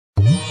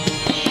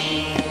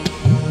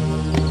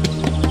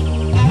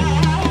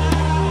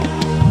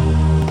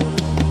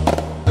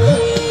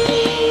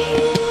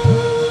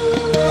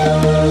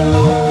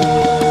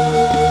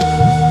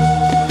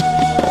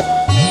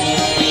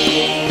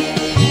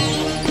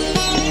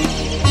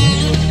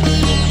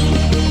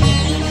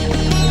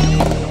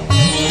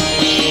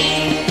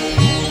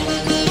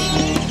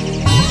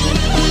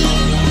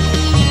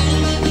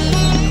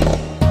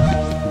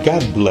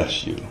God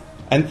bless you,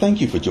 and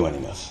thank you for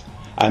joining us.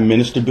 I'm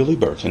Minister Billy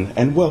Burton,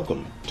 and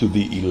welcome to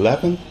the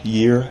 11th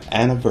year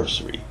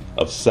anniversary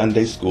of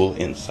Sunday School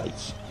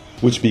Insights,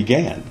 which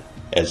began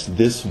as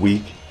This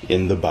Week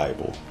in the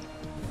Bible.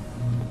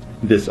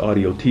 This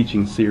audio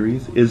teaching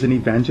series is an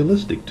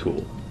evangelistic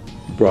tool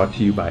brought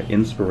to you by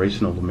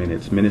Inspirational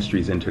Minutes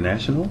Ministries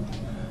International,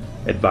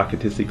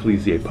 Advocatus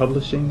Ecclesiae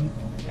Publishing,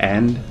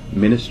 and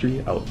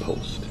Ministry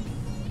Outpost.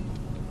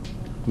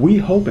 We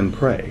hope and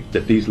pray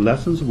that these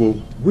lessons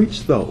will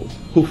reach those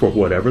who, for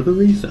whatever the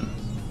reason,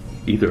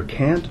 either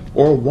can't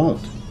or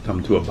won't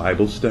come to a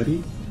Bible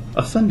study,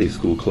 a Sunday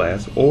school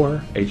class,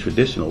 or a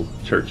traditional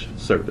church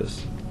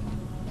service.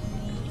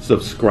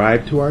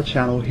 Subscribe to our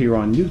channel here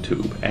on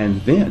YouTube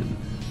and then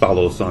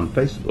follow us on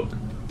Facebook,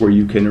 where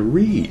you can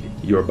read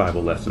your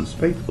Bible lessons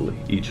faithfully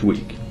each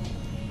week.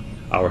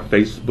 Our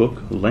Facebook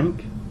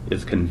link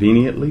is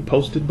conveniently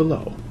posted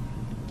below.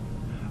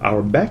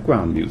 Our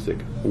background music,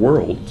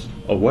 Worlds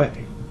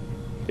Away,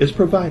 is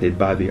provided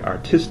by the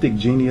artistic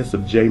genius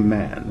of J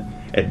Man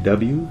at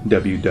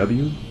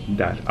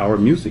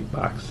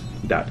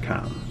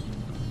www.ourmusicbox.com.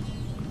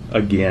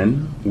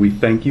 Again, we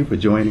thank you for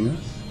joining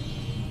us,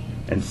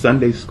 and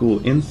Sunday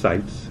School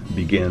Insights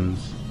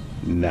begins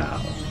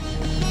now.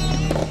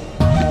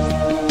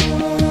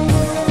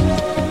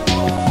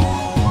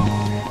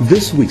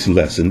 This week's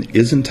lesson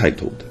is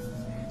entitled,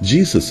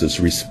 Jesus'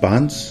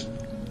 Response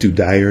to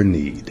Dire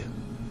Need.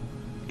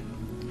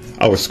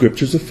 Our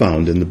scriptures are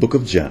found in the book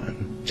of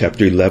John,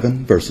 chapter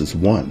 11, verses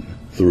 1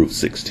 through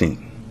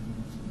 16.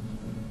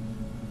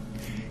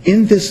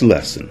 In this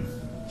lesson,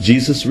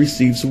 Jesus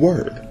receives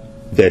word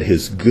that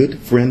his good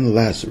friend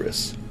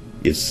Lazarus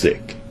is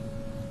sick.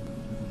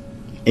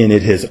 And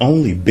it has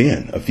only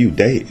been a few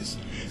days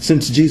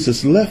since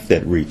Jesus left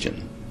that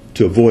region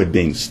to avoid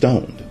being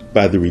stoned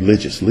by the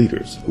religious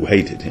leaders who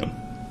hated him.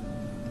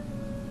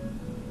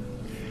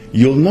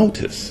 You'll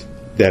notice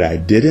that I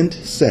didn't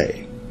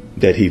say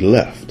that he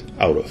left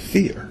out of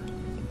fear.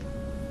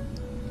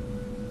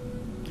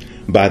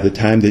 By the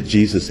time that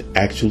Jesus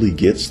actually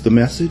gets the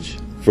message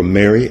from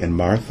Mary and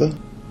Martha,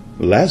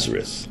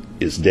 Lazarus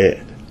is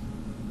dead.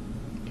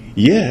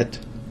 Yet,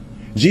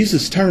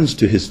 Jesus turns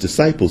to his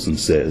disciples and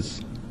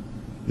says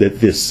that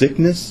this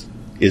sickness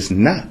is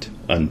not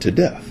unto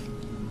death.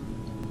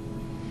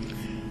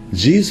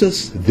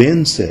 Jesus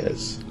then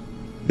says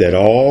that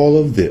all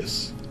of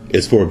this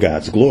is for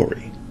God's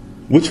glory,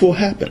 which will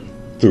happen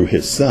through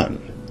his Son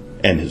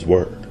and his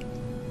Word.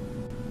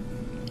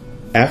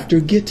 After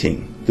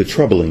getting the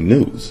troubling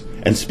news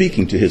and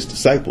speaking to his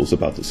disciples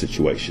about the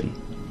situation,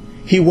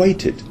 he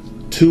waited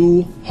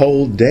 2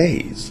 whole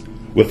days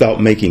without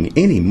making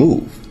any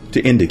move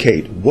to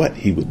indicate what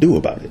he would do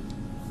about it.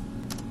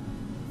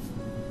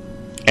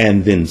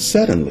 And then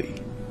suddenly,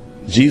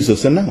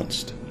 Jesus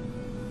announced,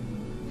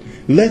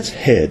 "Let's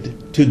head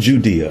to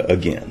Judea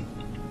again."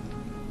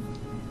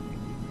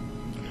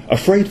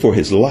 Afraid for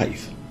his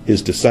life,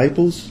 his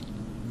disciples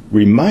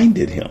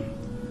reminded him,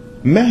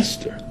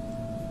 "Master,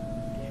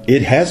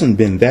 it hasn't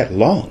been that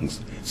long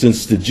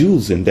since the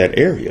Jews in that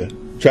area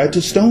tried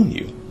to stone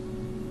you.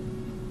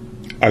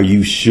 Are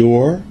you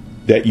sure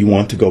that you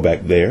want to go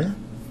back there?"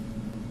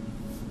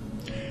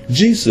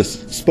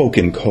 Jesus spoke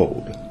in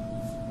code,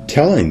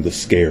 telling the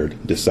scared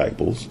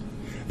disciples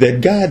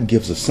that God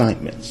gives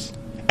assignments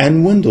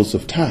and windows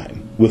of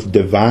time with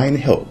divine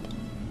help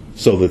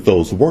so that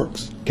those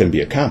works can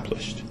be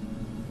accomplished.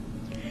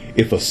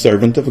 If a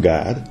servant of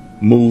God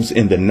moves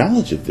in the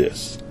knowledge of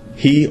this,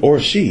 he or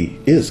she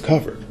is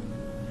covered,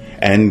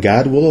 and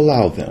God will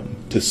allow them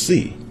to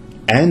see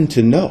and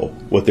to know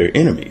what their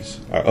enemies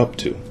are up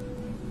to.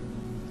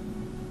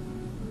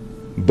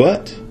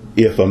 But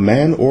if a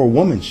man or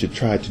woman should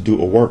try to do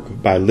a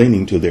work by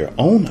leaning to their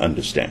own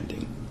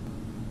understanding,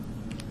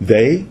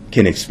 they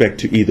can expect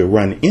to either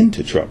run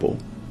into trouble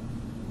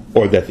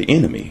or that the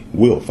enemy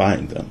will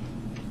find them.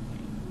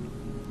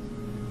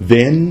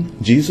 Then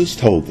Jesus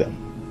told them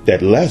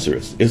that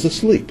Lazarus is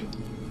asleep,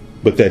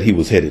 but that he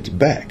was headed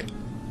back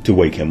to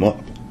wake him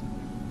up.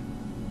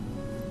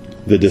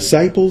 The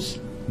disciples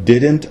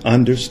didn't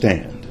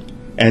understand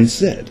and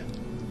said,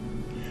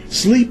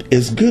 "Sleep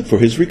is good for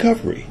his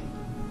recovery.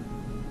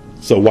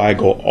 So why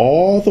go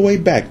all the way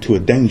back to a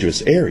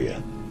dangerous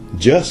area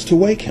just to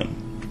wake him?"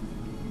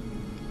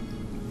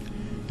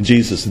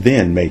 Jesus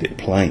then made it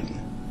plain,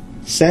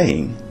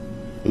 saying,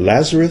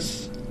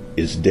 "Lazarus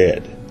is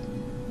dead.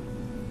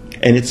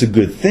 And it's a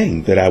good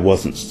thing that I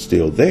wasn't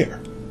still there,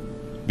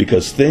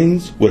 because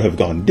things would have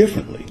gone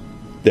differently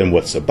than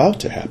what's about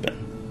to happen,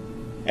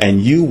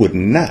 and you would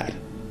not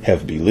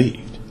have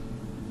believed."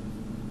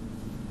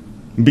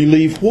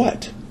 Believe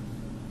what?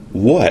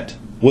 What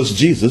was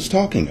Jesus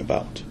talking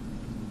about?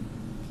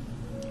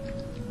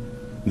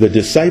 The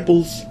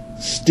disciples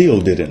still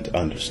didn't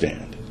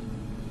understand.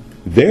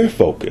 Their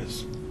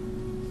focus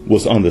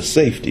was on the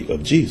safety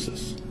of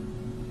Jesus.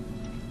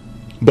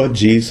 But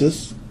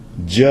Jesus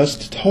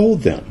just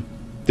told them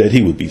that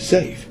he would be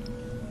safe,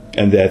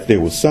 and that there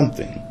was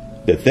something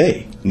that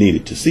they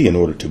needed to see in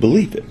order to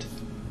believe it.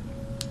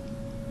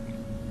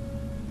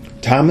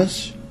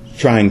 Thomas,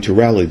 trying to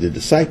rally the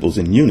disciples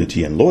in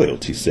unity and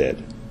loyalty, said,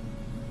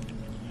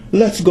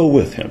 "Let's go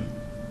with him,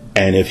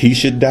 and if he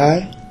should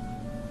die,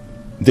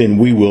 then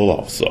we will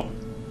also."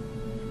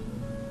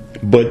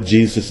 But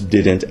Jesus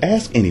didn't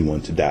ask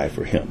anyone to die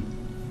for him.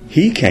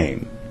 He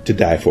came to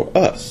die for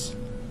us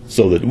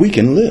so that we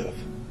can live.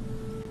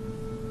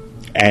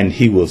 And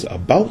he was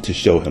about to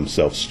show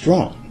himself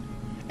strong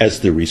as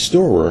the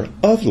restorer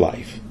of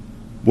life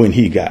when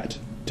he got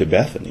to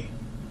Bethany.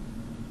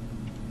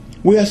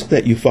 We ask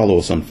that you follow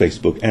us on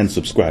Facebook and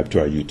subscribe to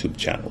our YouTube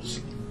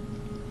channels.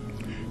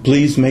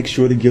 Please make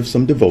sure to give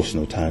some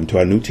devotional time to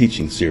our new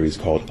teaching series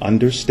called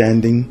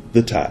Understanding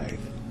the Tithe.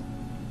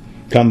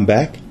 Come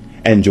back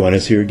and join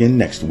us here again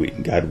next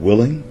week, God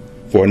willing,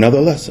 for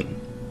another lesson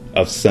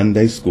of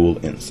Sunday School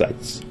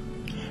Insights.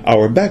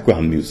 Our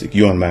background music,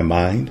 You on My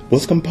Mind,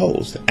 was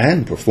composed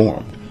and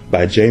performed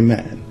by J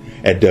Mann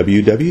at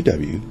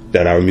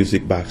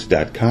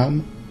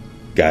www.ourmusicbox.com.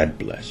 God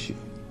bless you.